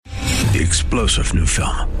The explosive new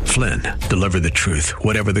film, Flynn, deliver the truth,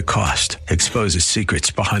 whatever the cost. Exposes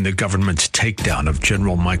secrets behind the government's takedown of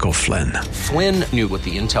General Michael Flynn. Flynn knew what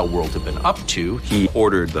the intel world had been up to. He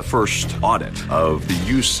ordered the first audit of the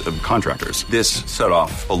use of contractors. This set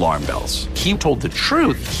off alarm bells. He told the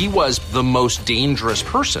truth. He was the most dangerous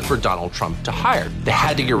person for Donald Trump to hire. They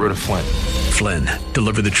had to get rid of Flynn. Flynn,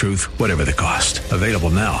 deliver the truth, whatever the cost. Available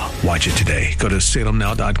now. Watch it today. Go to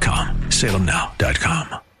salemnow.com.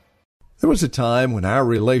 salemnow.com. There was a time when our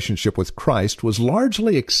relationship with Christ was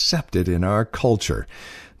largely accepted in our culture.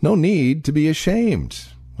 No need to be ashamed.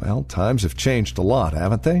 Well, times have changed a lot,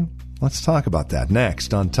 haven't they? Let's talk about that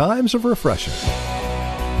next on Times of Refreshing.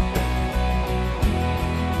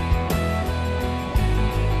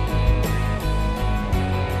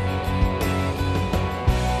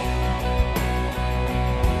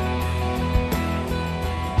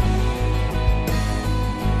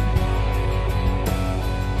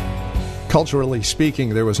 Culturally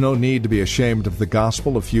speaking, there was no need to be ashamed of the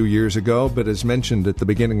gospel a few years ago, but as mentioned at the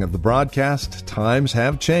beginning of the broadcast, times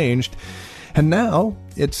have changed, and now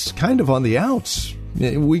it's kind of on the outs.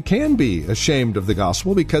 We can be ashamed of the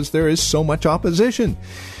gospel because there is so much opposition.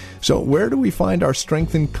 So where do we find our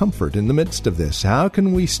strength and comfort in the midst of this? How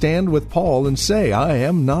can we stand with Paul and say, I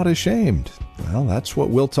am not ashamed? Well, that's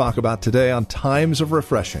what we'll talk about today on Times of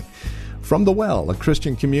Refreshing. From The Well, a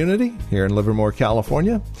Christian community here in Livermore,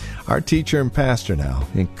 California, our teacher and pastor now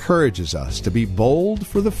encourages us to be bold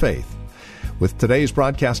for the faith. With today's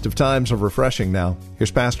broadcast of Times of Refreshing now,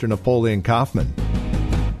 here's Pastor Napoleon Kaufman.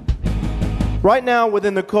 Right now,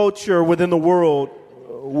 within the culture, within the world,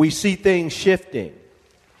 we see things shifting.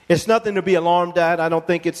 It's nothing to be alarmed at. I don't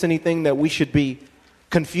think it's anything that we should be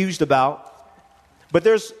confused about. But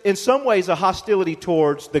there's, in some ways, a hostility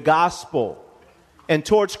towards the gospel and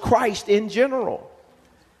towards Christ in general.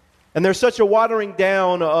 And there's such a watering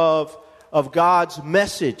down of God's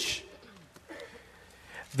message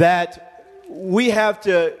that we have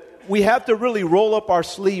to really roll up our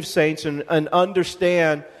sleeves, saints, and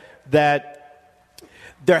understand that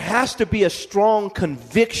there has to be a strong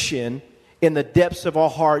conviction in the depths of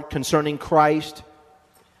our heart concerning Christ,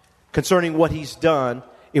 concerning what He's done,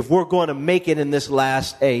 if we're going to make it in this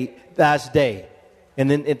last day. And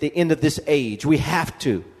then at the end of this age, we have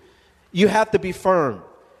to. You have to be firm.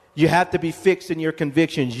 You have to be fixed in your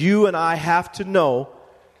convictions. You and I have to know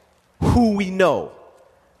who we know.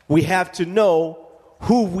 We have to know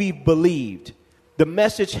who we believed. The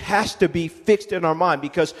message has to be fixed in our mind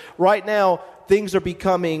because right now things are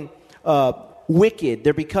becoming wicked.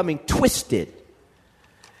 They're becoming twisted.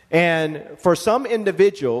 And for some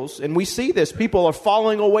individuals, and we see this, people are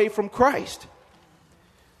falling away from Christ.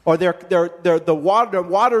 Or the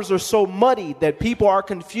waters are so muddy that people are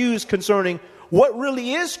confused concerning what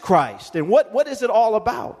really is Christ and what is it all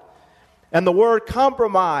about. And the word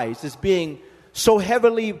compromise is being so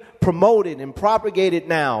heavily promoted and propagated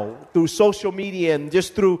now through social media and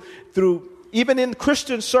just through even in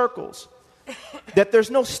Christian circles, that there's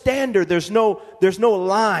no standard, there's no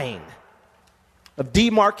line of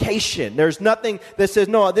demarcation. There's nothing that says,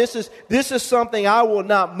 no, this is something I will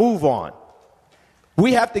not move on.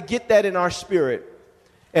 We have to get that in our spirit,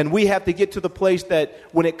 and we have to get to the place that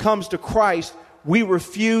when it comes to Christ, we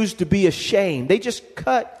refuse to be ashamed. They just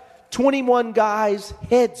cut 21 guys'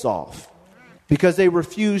 heads off because they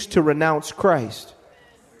refused to renounce Christ.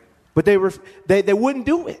 But they wouldn't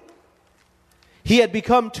do it. He had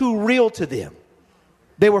become too real to them.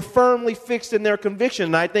 They were firmly fixed in their conviction.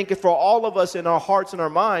 And I think for all of us in our hearts and our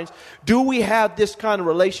minds, do we have this kind of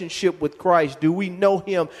relationship with Christ? Do we know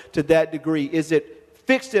Him to that degree? Is it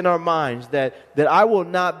fixed in our minds that I will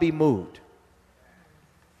not be moved?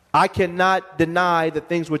 I cannot deny the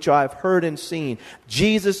things which I have heard and seen.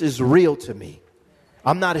 Jesus is real to me.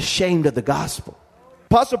 I'm not ashamed of the gospel.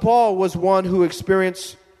 Apostle Paul was one who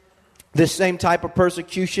experienced this same type of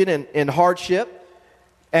persecution and hardship.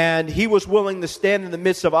 And he was willing to stand in the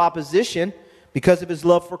midst of opposition because of his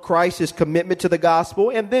love for Christ, his commitment to the gospel,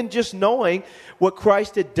 and then just knowing what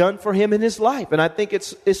Christ had done for him in his life. And I think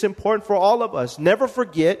it's important for all of us. Never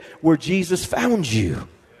forget where Jesus found you.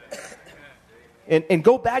 And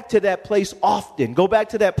go back to that place often. Go back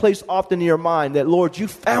to that place often in your mind that, Lord, you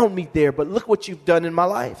found me there, but look what you've done in my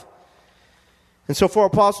life. And so for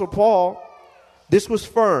Apostle Paul, this was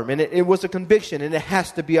firm, and it was a conviction, and it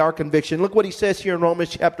has to be our conviction. Look what he says here in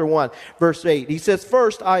Romans chapter 1, verse 8. He says,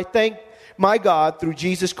 "First, I thank my God through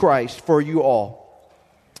Jesus Christ for you all,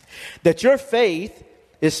 that your faith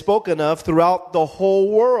is spoken of throughout the whole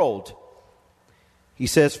world." He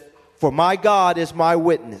says, "For my God is my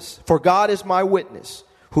witness, for God is my witness,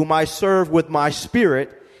 whom I serve with my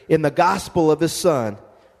spirit in the gospel of his Son,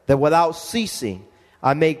 that without ceasing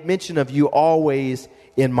I make mention of you always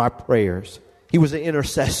in my prayers. He was an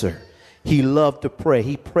intercessor. He loved to pray.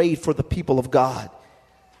 He prayed for the people of God.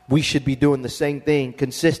 We should be doing the same thing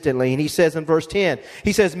consistently. And he says in verse 10,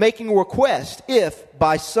 he says, making a request, if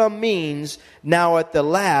by some means now at the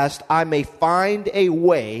last I may find a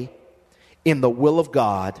way in the will of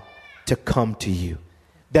God to come to you.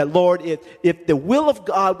 That, Lord, if the will of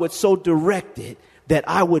God was so directed that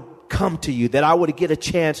I would come to you, that I would get a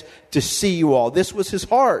chance to see you all. This was his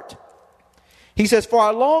heart. He says, for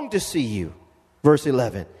I long to see you, verse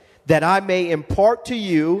 11, that I may impart to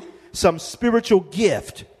you some spiritual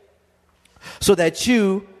gift so that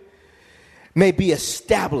you may be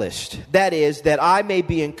established. That is, that I may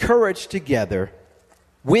be encouraged together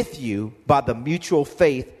with you by the mutual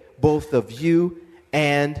faith, both of you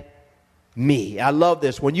and me. I love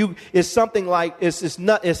this. It's something like,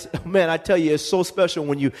 man, I tell you, it's so special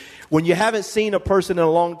when you haven't seen a person in a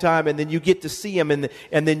long time and then you get to see them and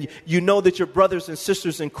then you know that you're brothers and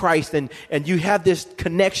sisters in Christ and you have this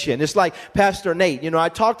connection. It's like Pastor Nate. I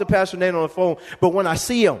talk to Pastor Nate on the phone, but when I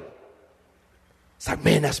see him, it's like,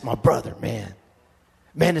 man, that's my brother, man.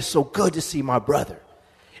 Man, it's so good to see my brother.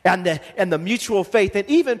 And the mutual faith. And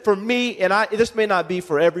even for me, this may not be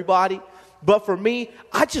for everybody, but for me,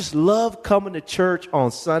 I just love coming to church on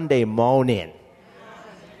Sunday morning.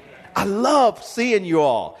 I love seeing you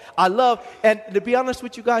all. And to be honest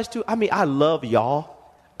with you guys too, I love y'all.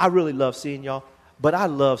 I really love seeing y'all, but I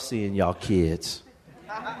love seeing y'all kids.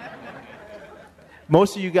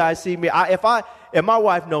 Most of you guys see me. And my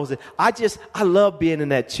wife knows it. I love being in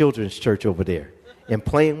that children's church over there and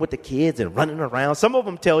playing with the kids and running around. Some of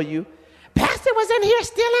them tell you, Pastor was in here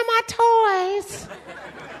stealing my toys.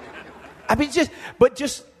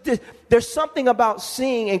 There's something about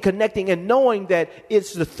seeing and connecting and knowing that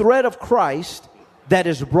it's the thread of Christ that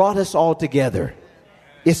has brought us all together.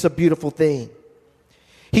 It's a beautiful thing.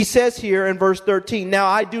 He says here in verse 13, now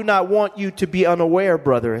I do not want you to be unaware,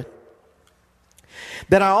 brethren,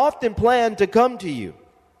 that I often planned to come to you.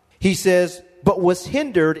 He says, but was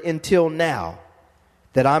hindered until now,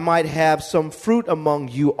 that I might have some fruit among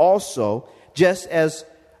you also, just as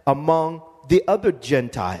among the other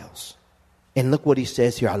Gentiles. And look what he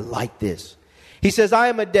says here. I like this. He says, I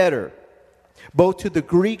am a debtor, both to the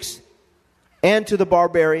Greeks and to the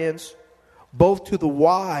barbarians, both to the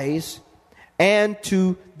wise and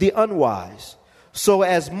to the unwise. So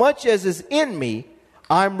as much as is in me,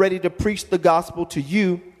 I'm ready to preach the gospel to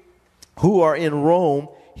you who are in Rome,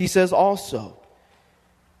 he says also.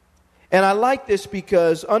 And I like this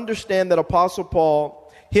because understand that Apostle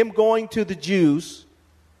Paul, him going to the Jews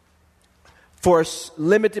for a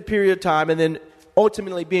limited period of time and then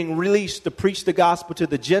ultimately being released to preach the gospel to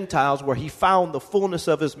the Gentiles where he found the fullness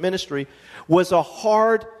of his ministry, was a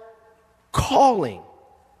hard calling.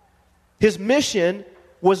 His mission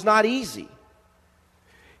was not easy.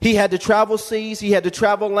 He had to travel seas, he had to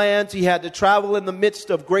travel lands, he had to travel in the midst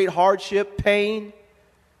of great hardship, pain.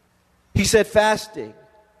 He said fasting.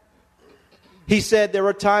 He said there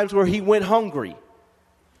were times where he went hungry.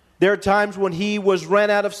 There are times when he was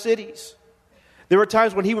ran out of cities. There were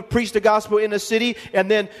times when he would preach the gospel in a city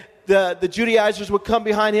and then the Judaizers would come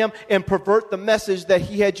behind him and pervert the message that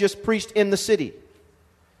he had just preached in the city.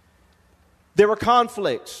 There were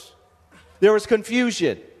conflicts. There was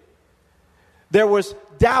confusion. There was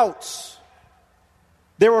doubts.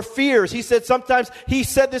 There were fears. He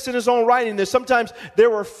said this in his own writing, that sometimes there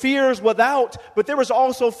were fears without, but there was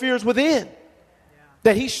also fears within.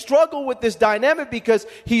 That he struggled with this dynamic because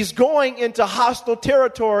he's going into hostile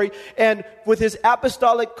territory, and with his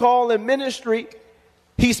apostolic call and ministry,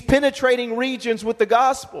 he's penetrating regions with the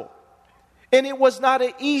gospel. And it was not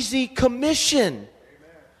an easy commission.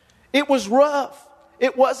 It was rough.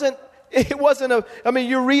 It wasn't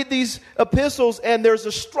you read these epistles and there's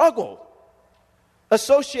a struggle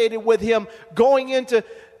associated with him going into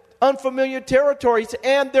unfamiliar territories,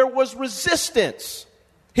 and there was resistance.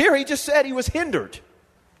 Here he just said he was hindered.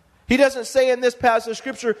 He doesn't say in this passage of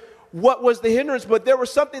Scripture what was the hindrance, but there was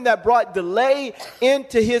something that brought delay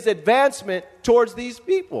into his advancement towards these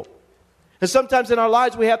people. And sometimes in our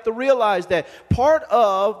lives we have to realize that part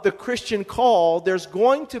of the Christian call, there's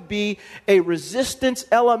going to be a resistance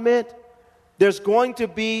element. There's going to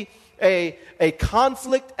be a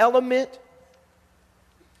conflict element.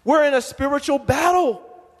 We're in a spiritual battle.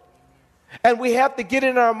 And we have to get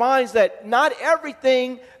in our minds that not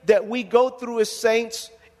everything that we go through as saints,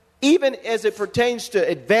 even as it pertains to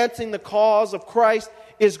advancing the cause of Christ,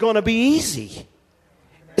 is going to be easy.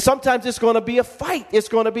 Sometimes it's going to be a fight. It's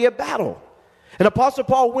going to be a battle. And Apostle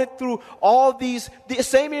Paul went through all the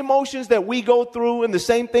same emotions that we go through and the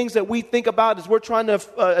same things that we think about as we're trying to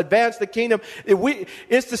advance the kingdom.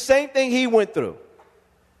 It's the same thing he went through.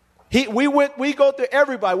 We go through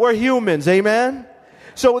everybody. We're humans, amen?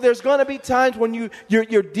 So there's going to be times when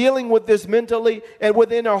you're dealing with this mentally and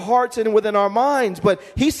within our hearts and within our minds. But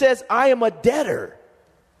he says, I am a debtor.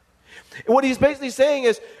 And what he's basically saying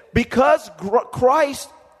is, because Christ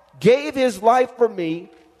gave his life for me,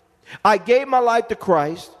 I gave my life to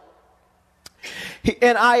Christ,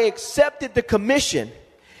 and I accepted the commission.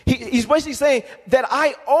 He's basically saying that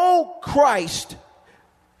I owe Christ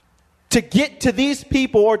to get to these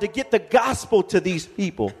people, or to get the gospel to these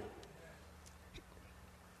people.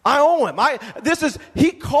 I owe him.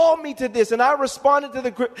 He called me to this, and I responded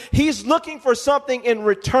to he's looking for something in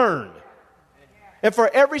return. And for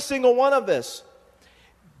every single one of us,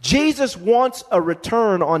 Jesus wants a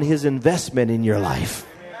return on his investment in your life.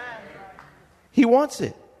 He wants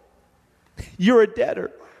it. You're a debtor.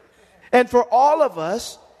 And for all of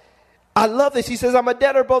us, I love this. He says, I'm a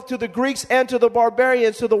debtor both to the Greeks and to the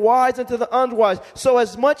barbarians, to the wise and to the unwise. So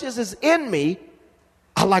as much as is in me,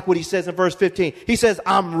 I like what he says in verse 15. He says,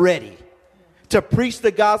 I'm ready to preach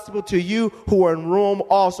the gospel to you who are in Rome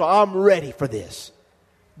also. I'm ready for this.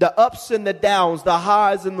 The ups and the downs, the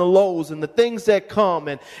highs and the lows, and the things that come,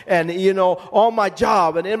 and on my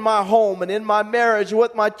job and in my home and in my marriage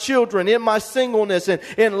with my children, in my singleness and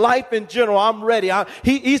in life in general, I'm ready.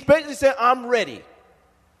 He's basically saying, I'm ready.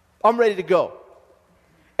 I'm ready to go.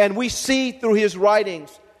 And we see through his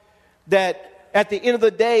writings that at the end of the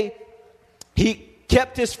day, he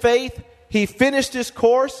kept his faith, he finished his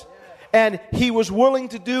course, and he was willing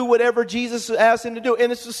to do whatever Jesus asked him to do.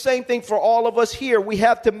 And it's the same thing for all of us here. We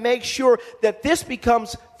have to make sure that this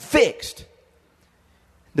becomes fixed.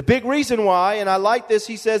 The big reason why, and I like this,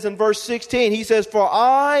 he says in verse 16, he says, for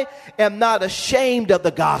I am not ashamed of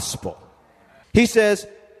the gospel. He says,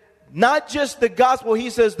 not just the gospel, he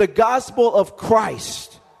says the gospel of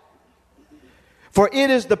Christ. For it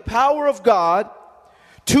is the power of God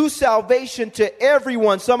to salvation to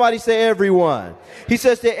everyone. Somebody say everyone. He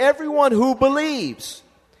says to everyone who believes.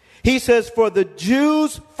 He says for the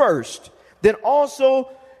Jews first. Then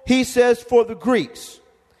also he says for the Greeks.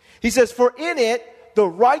 He says for in it the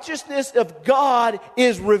righteousness of God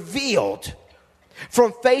is revealed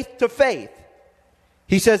from faith to faith.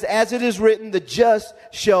 He says, as it is written, the just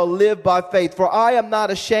shall live by faith. For I am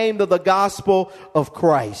not ashamed of the gospel of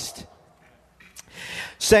Christ.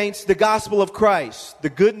 Saints, the gospel of Christ, the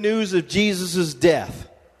good news of Jesus' death,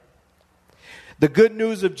 the good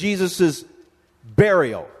news of Jesus'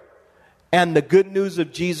 burial, and the good news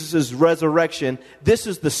of Jesus' resurrection, this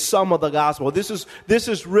is the sum of the gospel. This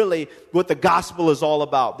is really what the gospel is all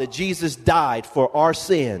about, that Jesus died for our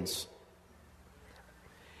sins.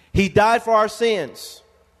 He died for our sins.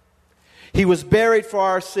 He was buried for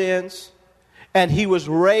our sins, and he was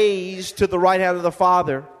raised to the right hand of the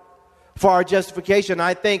Father for our justification.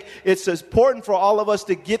 I think it's important for all of us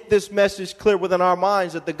to get this message clear within our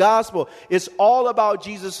minds, that the gospel is all about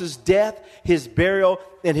Jesus' death, his burial,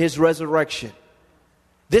 and his resurrection.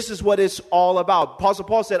 This is what it's all about. Apostle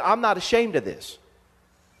Paul said, I'm not ashamed of this.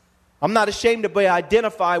 I'm not ashamed to be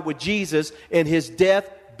identified with Jesus in his death,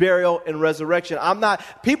 burial, and resurrection.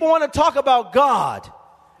 People want to talk about God.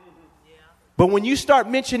 But when you start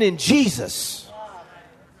mentioning Jesus,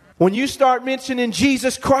 when you start mentioning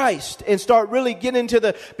Jesus Christ and start really getting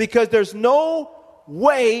into because there's no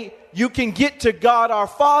way you can get to God our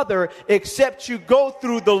Father except you go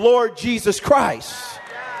through the Lord Jesus Christ.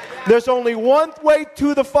 There's only one way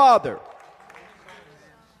to the Father.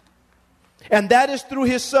 And that is through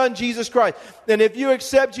his son, Jesus Christ. And if you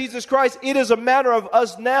accept Jesus Christ, it is a matter of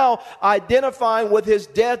us now identifying with his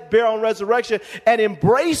death, burial, and resurrection and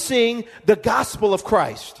embracing the gospel of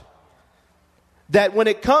Christ. That when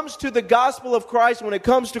it comes to the gospel of Christ, when it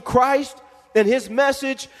comes to Christ and his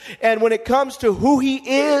message, and when it comes to who he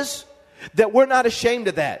is, that we're not ashamed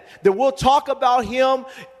of that. That we'll talk about him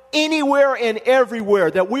anywhere and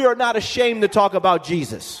everywhere. That we are not ashamed to talk about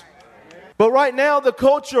Jesus. But right now, the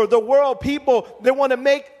culture, the world, people, they want to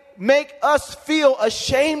make us feel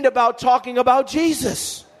ashamed about talking about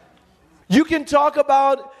Jesus. You can talk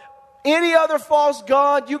about any other false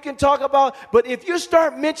god, you can talk about, but if you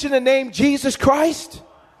start mentioning the name Jesus Christ,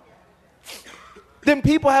 then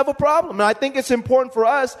people have a problem. And I think it's important for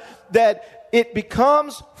us that it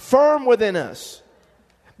becomes firm within us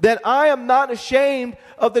that I am not ashamed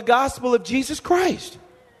of the gospel of Jesus Christ.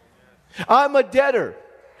 I'm a debtor.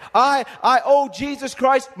 I owe Jesus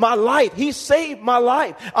Christ my life. He saved my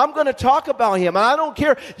life. I'm going to talk about him. And I don't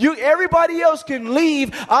care. Everybody else can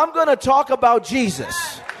leave. I'm going to talk about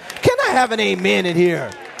Jesus. Can I I have an amen in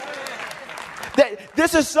here?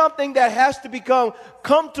 This is something that has to become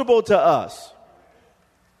comfortable to us.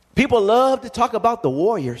 People love to talk about the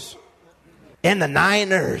Warriors and the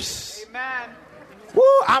Niners. Amen. Woo,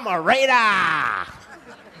 I'm a Raider.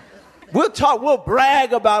 We'll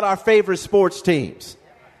brag about our favorite sports teams.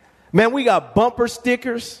 Man, we got bumper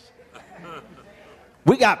stickers.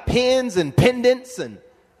 We got pins and pendants and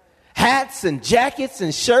hats and jackets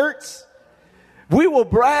and shirts. We will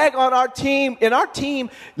brag on our team. And our team,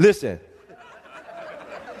 listen,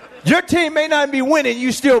 your team may not be winning,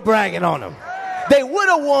 you still bragging on them. They would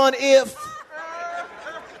have won if.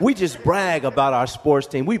 We just brag about our sports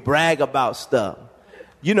team. We brag about stuff.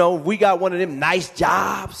 You know, we got one of them nice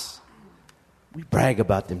jobs. We brag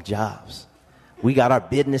about them jobs. We got our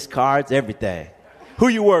business cards, everything. Who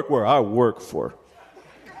you work for? I work for.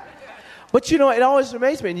 But you know, it always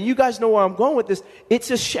amazes me, and you guys know where I'm going with this.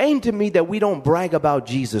 It's a shame to me that we don't brag about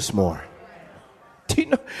Jesus more. Do you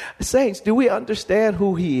know, saints, do we understand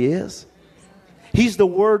who he is? He's the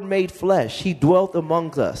Word made flesh. He dwelt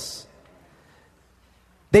among us.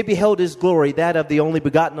 They beheld his glory, that of the only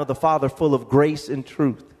begotten of the Father, full of grace and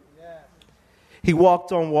truth. He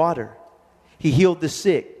walked on water. He healed the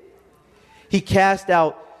sick. He cast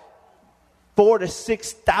out 4,000 to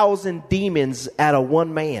 6,000 demons out of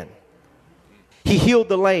one man. He healed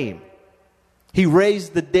the lame. He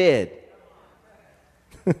raised the dead.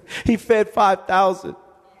 He fed 5,000.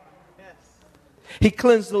 He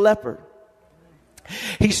cleansed the leper.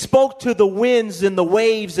 He spoke to the winds and the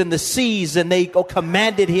waves and the seas, and they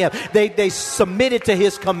commanded him. They submitted to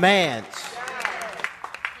his commands.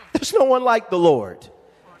 There's no one like the Lord.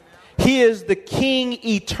 He is the King,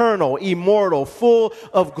 eternal, immortal, full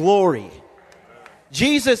of glory.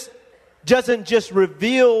 Jesus doesn't just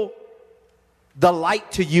reveal the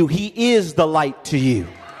light to you. He is the light to you.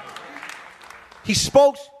 He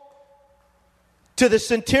spoke to the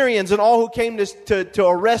centurions and all who came to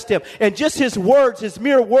arrest him. And just his words, his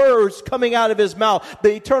mere words coming out of his mouth,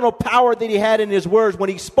 the eternal power that he had in his words, when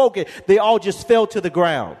he spoke it, they all just fell to the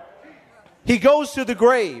ground. He goes to the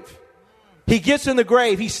grave. He gets in the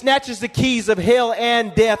grave. He snatches the keys of hell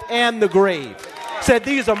and death and the grave. Said,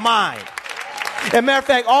 these are mine. As a matter of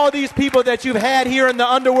fact, all these people that you've had here in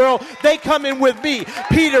the underworld, they come in with me.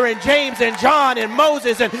 Peter and James and John and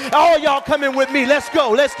Moses and all y'all come in with me. Let's go.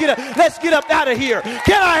 Let's get up out of here.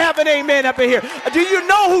 Can I have an amen up in here? Do you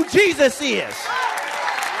know who Jesus is?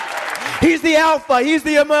 He's the Alpha. He's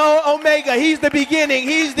the Omega. He's the beginning.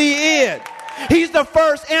 He's the end. He's the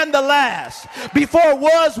first and the last. Before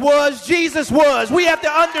was, Jesus was. We have to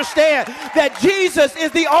understand that Jesus is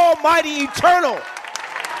the Almighty Eternal.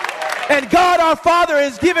 And God our Father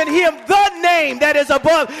has given him the name that is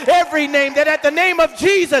above every name, that at the name of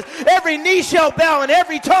Jesus, every knee shall bow and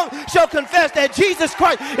every tongue shall confess that Jesus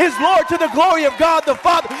Christ is Lord, to the glory of God the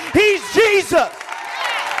Father. He's Jesus.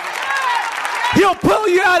 He'll pull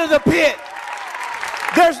you out of the pit.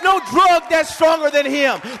 There's no drug that's stronger than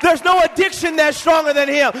him. There's no addiction that's stronger than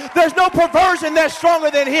him. There's no perversion that's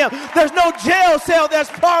stronger than him. There's no jail cell that's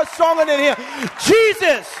far stronger than him.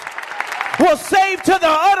 Jesus will save to the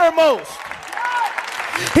uttermost.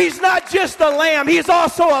 He's not just a lamb, he's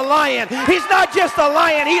also a lion. He's not just a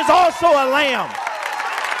lion, he's also a lamb.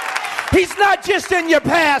 He's not just in your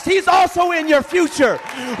past, he's also in your future.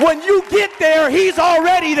 When you get there, he's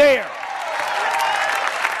already there.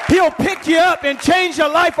 He'll pick you up and change your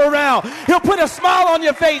life around. He'll put a smile on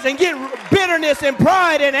your face and get bitterness and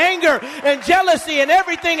pride and anger and jealousy and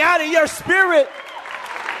everything out of your spirit.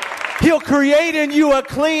 He'll create in you a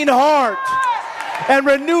clean heart and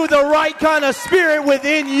renew the right kind of spirit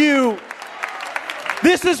within you.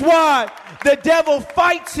 This is why the devil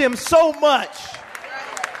fights him so much.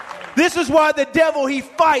 This is why the devil, he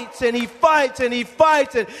fights and he fights and he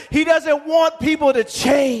fights, and he doesn't want people to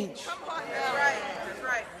change.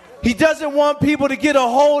 He doesn't want people to get a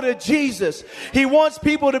hold of Jesus. He wants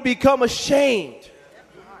people to become ashamed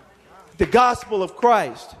of the gospel of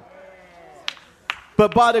Christ.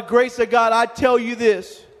 But by the grace of God, I tell you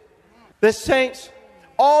this, the saints,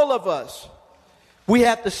 all of us, we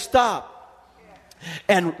have to stop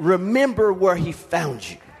and remember where he found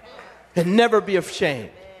you and never be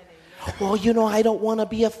ashamed. Well, you know, I don't want to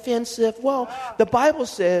be offensive. Well, the Bible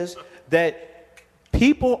says that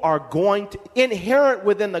people are going to, inherent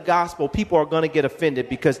within the gospel, people are going to get offended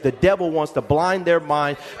because the devil wants to blind their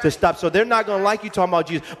mind to stop. So they're not going to like you talking about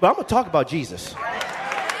Jesus. But I'm going to talk about Jesus.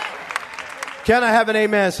 Can I have an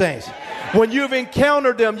amen, saints? When you've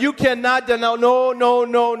encountered them, you cannot deny.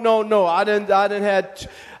 No. I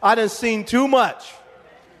didn't seen too much.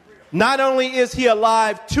 Not only is he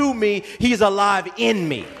alive to me, he's alive in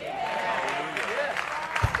me.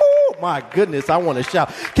 my goodness, I want to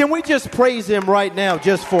shout. Can we just praise him right now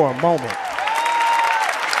just for a moment?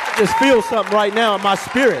 I just feel something right now in my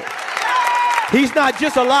spirit. He's not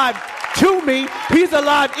just alive to me, he's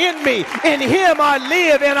alive in me. In him I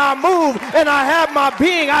live and I move and I have my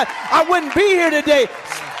being. I wouldn't be here today.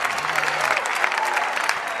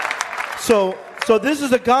 So this is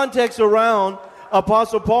the context around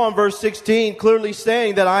Apostle Paul in verse 16 clearly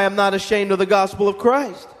saying that I am not ashamed of the gospel of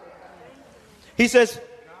Christ. He says,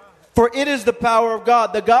 for it is the power of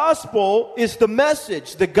God. The gospel is the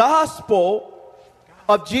message. The gospel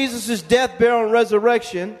of Jesus' death, burial, and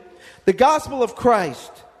resurrection. The gospel of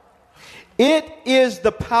Christ. It is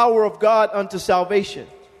the power of God unto salvation.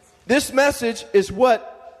 This message is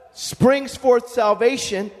what springs forth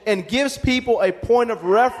salvation and gives people a point of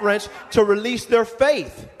reference to release their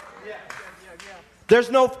faith. There's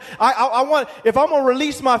no, I want, if I'm going to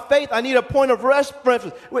release my faith, I need a point of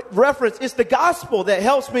reference. It's the gospel that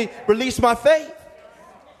helps me release my faith.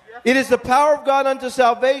 It is the power of God unto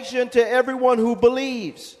salvation to everyone who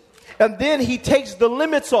believes. And then he takes the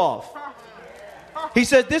limits off. He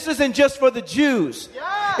said, this isn't just for the Jews.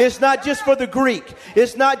 It's not just for the Greek.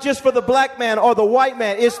 It's not just for the black man or the white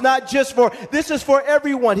man. It's not just for, this is for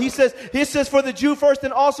everyone. He says for the Jew first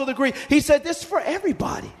and also the Greek. He said, this is for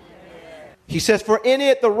everybody. He says, for in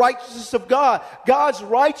it the righteousness of God. God's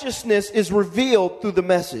righteousness is revealed through the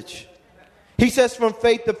message. He says, from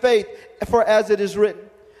faith to faith, for as it is written,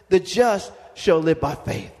 the just shall live by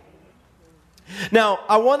faith. Now,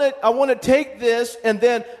 I want to take this and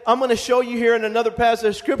then I'm going to show you here in another passage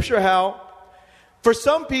of scripture how for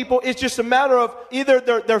some people it's just a matter of either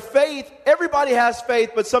their faith. Everybody has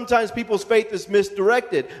faith, but sometimes people's faith is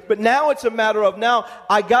misdirected. But now it's a matter of now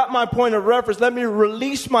I got my point of reference. Let me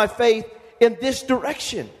release my faith in this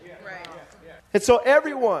direction. And so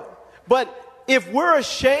everyone, but if we're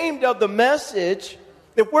ashamed of the message,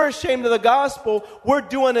 if we're ashamed of the gospel, we're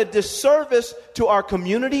doing a disservice to our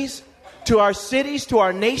communities, to our cities, to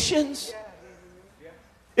our nations.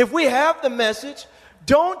 If we have the message,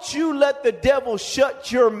 don't you let the devil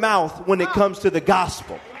shut your mouth when it comes to the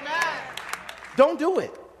gospel. Don't do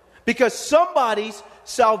it. Because somebody's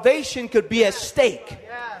salvation could be at stake.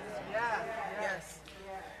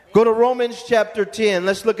 Go to Romans chapter 10.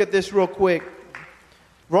 Let's look at this real quick.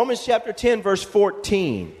 Romans chapter 10, verse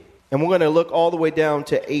 14. And we're going to look all the way down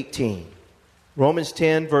to 18. Romans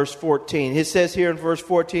 10, verse 14. It says here in verse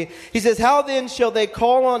 14, he says, how then shall they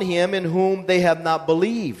call on him in whom they have not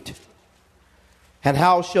believed? And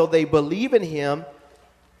how shall they believe in him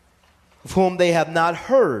of whom they have not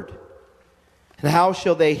heard? And how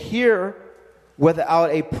shall they hear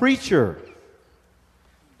without a preacher?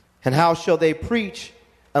 And how shall they preach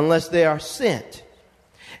unless they are sent?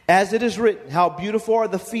 As it is written, how beautiful are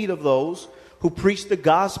the feet of those who preach the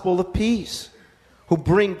gospel of peace, who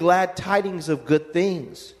bring glad tidings of good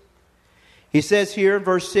things. He says here in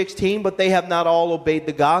verse 16, but they have not all obeyed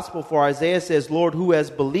the gospel. For Isaiah says, Lord, who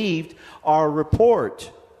has believed our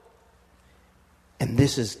report? And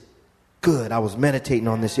this is good. I was meditating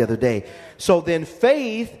on this the other day. So then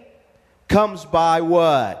faith comes by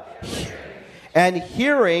what? And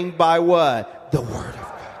hearing by what? The word of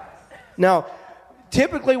God. Now,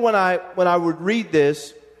 typically when I would read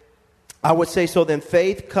this, I would say, so then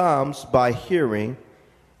faith comes by hearing,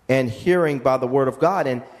 and hearing by the word of God.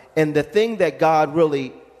 And the thing that God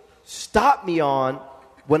really stopped me on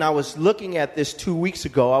when I was looking at this 2 weeks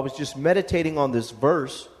ago, I was just meditating on this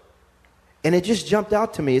verse, and it just jumped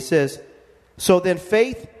out to me. It says, so then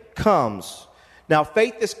faith comes. Now,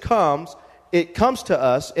 faith it comes to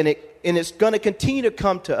us, and it's going to continue to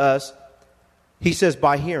come to us, he says,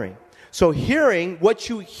 by hearing. So hearing, what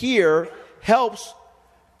you hear, helps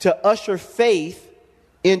to usher faith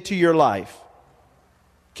into your life.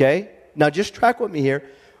 Okay? Now just track with me here.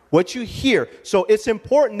 What you hear. So it's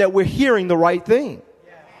important that we're hearing the right thing.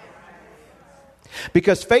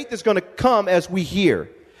 Because faith is going to come as we hear.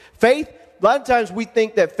 Faith, a lot of times we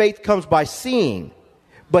think that faith comes by seeing.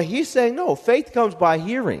 But he's saying, no, faith comes by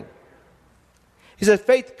hearing. He said,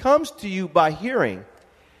 faith comes to you by hearing.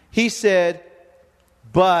 He said,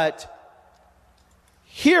 but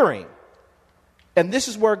hearing. And this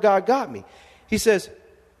is where God got me. He says,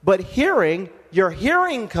 but hearing, your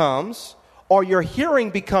hearing comes, or your hearing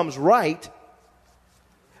becomes right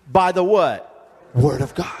by the what? Word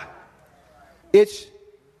of God. It's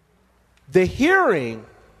the hearing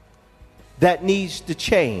that needs to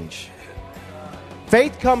change.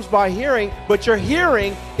 Faith comes by hearing, but your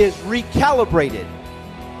hearing is recalibrated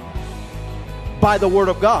by the Word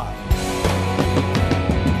of God.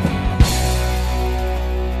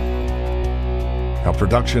 A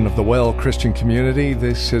production of the Well Christian Community.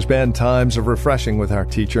 This has been Times of Refreshing with our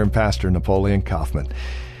teacher and pastor, Napoleon Kaufman.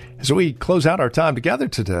 As we close out our time together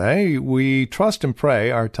today, we trust and pray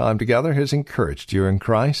our time together has encouraged you in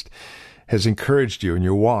Christ, has encouraged you in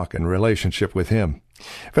your walk and relationship with Him.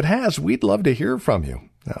 If it has, we'd love to hear from you.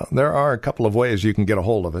 Now, there are a couple of ways you can get a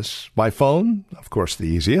hold of us. By phone, of course, the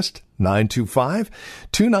easiest,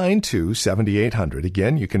 925-292-7800.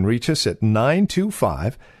 Again, you can reach us at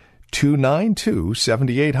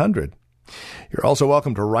 925-292-7800. You're also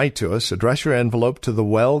welcome to write to us. Address your envelope to the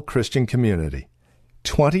Well Christian Community,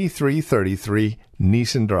 2333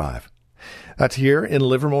 Neeson Drive. That's here in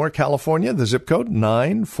Livermore, California, the zip code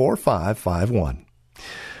 94551.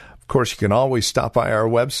 Of course, you can always stop by our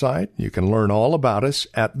website. You can learn all about us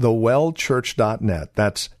at thewellchurch.net.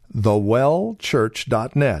 That's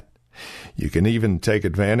thewellchurch.net. You can even take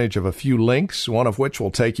advantage of a few links, one of which will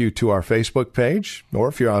take you to our Facebook page. Or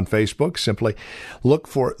if you're on Facebook, simply look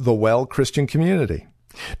for The Well Christian Community.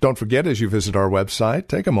 Don't forget, as you visit our website,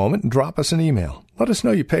 take a moment and drop us an email. Let us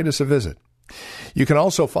know you paid us a visit. You can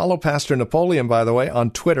also follow Pastor Napoleon, by the way,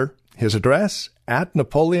 on Twitter. His address,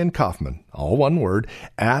 @Napoleon Kaufman. All one word,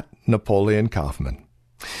 @Napoleon Kaufman.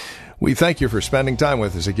 We thank you for spending time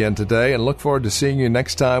with us again today and look forward to seeing you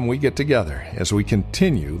next time we get together as we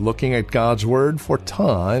continue looking at God's Word for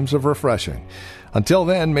times of refreshing. Until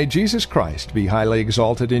then, may Jesus Christ be highly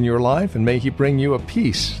exalted in your life, and may He bring you a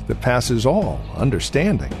peace that passes all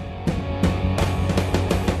understanding.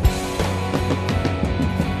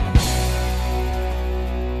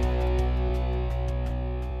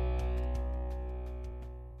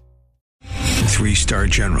 Three-star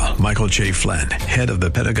General Michael J. Flynn, head of the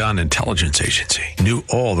Pentagon Intelligence Agency, knew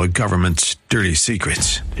all the government's dirty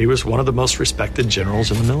secrets. He was one of the most respected generals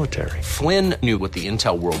in the military. Flynn knew what the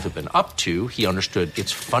intel world had been up to. He understood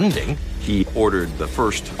its funding. He ordered the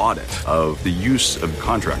first audit of the use of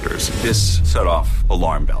contractors. This set off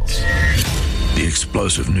alarm bells. The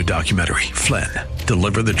explosive new documentary, Flynn,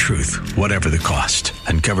 Deliver the Truth, Whatever the Cost,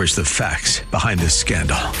 uncovers the facts behind this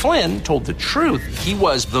scandal. Flynn told the truth. He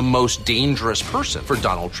was the most dangerous person for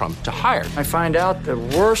Donald Trump to hire. I find out the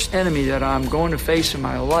worst enemy that I'm going to face in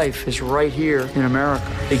my life is right here in America.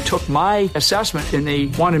 They took my assessment and they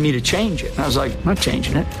wanted me to change it. And I was like, I'm not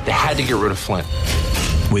changing it. They had to get rid of Flynn.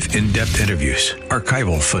 With in-depth interviews,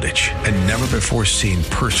 archival footage, and never-before-seen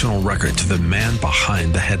personal records of the man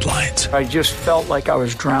behind the headlines. I just felt like I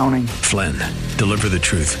was drowning. Flynn, Deliver the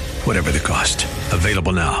Truth, Whatever the Cost.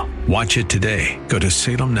 Available now. Watch it today. Go to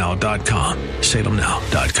salemnow.com.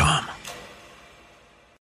 salemnow.com.